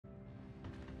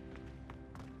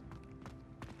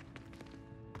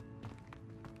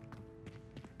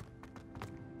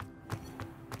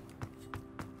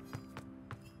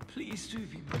Please do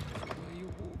be mindful where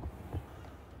you walk.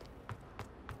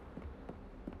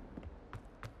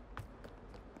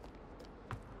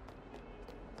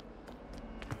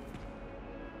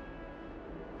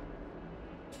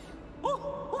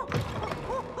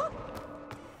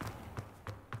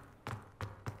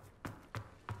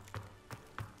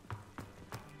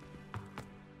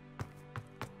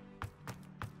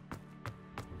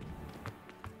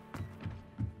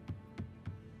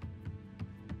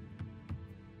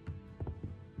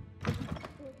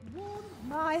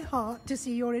 My heart to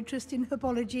see your interest in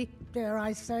herbology, dare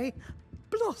I say,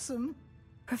 blossom.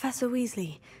 Professor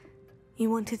Weasley, you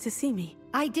wanted to see me?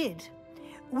 I did.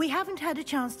 We haven't had a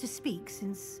chance to speak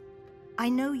since I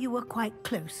know you were quite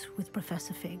close with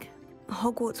Professor Fig.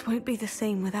 Hogwarts won't be the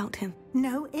same without him.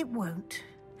 No, it won't.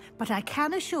 But I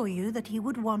can assure you that he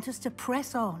would want us to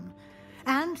press on,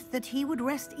 and that he would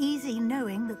rest easy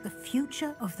knowing that the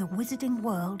future of the wizarding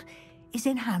world is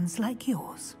in hands like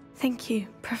yours. Thank you,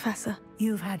 Professor.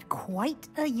 You've had quite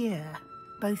a year,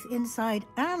 both inside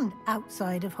and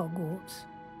outside of Hogwarts.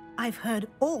 I've heard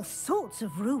all sorts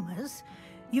of rumors.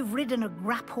 You've ridden a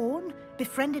graphorn,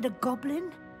 befriended a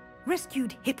goblin,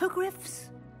 rescued hippogriffs,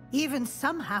 even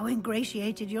somehow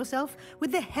ingratiated yourself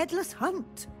with the Headless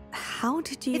Hunt. How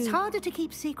did you... It's harder to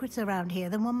keep secrets around here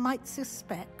than one might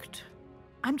suspect.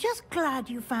 I'm just glad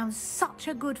you found such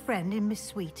a good friend in Miss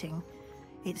Sweeting.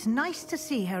 It's nice to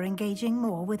see her engaging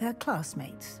more with her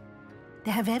classmates.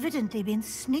 There have evidently been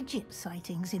Snidget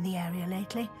sightings in the area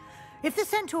lately. If the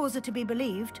centaurs are to be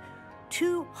believed,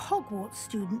 2 Hogwarts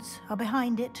students are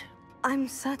behind it. I'm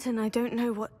certain I don't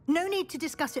know what... No need to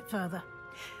discuss it further.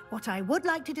 What I would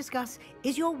like to discuss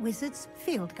is your wizard's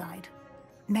field guide.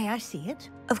 May I see it?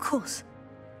 Of course.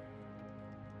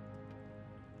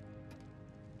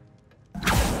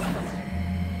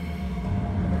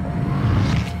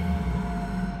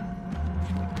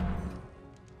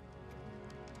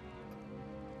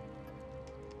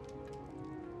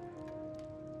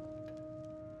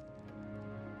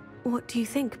 What do you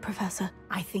think, Professor?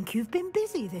 I think you've been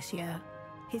busy this year.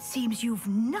 It seems you've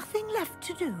nothing left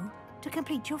to do to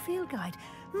complete your field guide.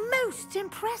 Most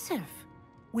impressive!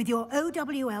 With your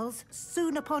OWLs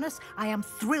soon upon us, I am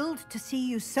thrilled to see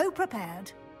you so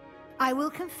prepared. I will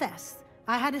confess,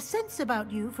 I had a sense about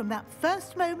you from that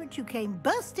first moment you came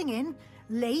bursting in,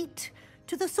 late,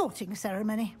 to the sorting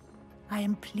ceremony. I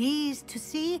am pleased to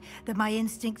see that my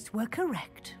instincts were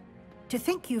correct. To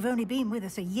think you've only been with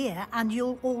us a year and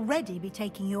you'll already be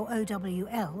taking your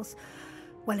OWLs,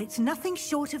 well, it's nothing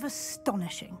short of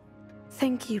astonishing.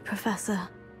 Thank you, Professor,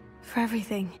 for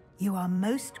everything. You are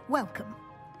most welcome.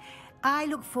 I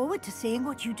look forward to seeing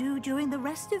what you do during the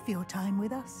rest of your time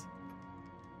with us.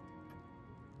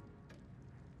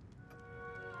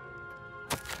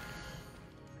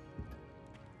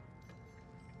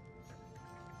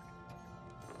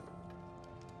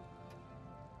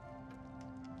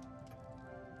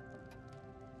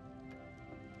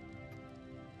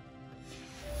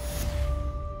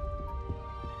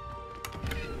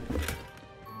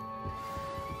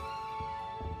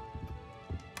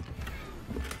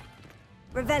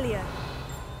 Revelio.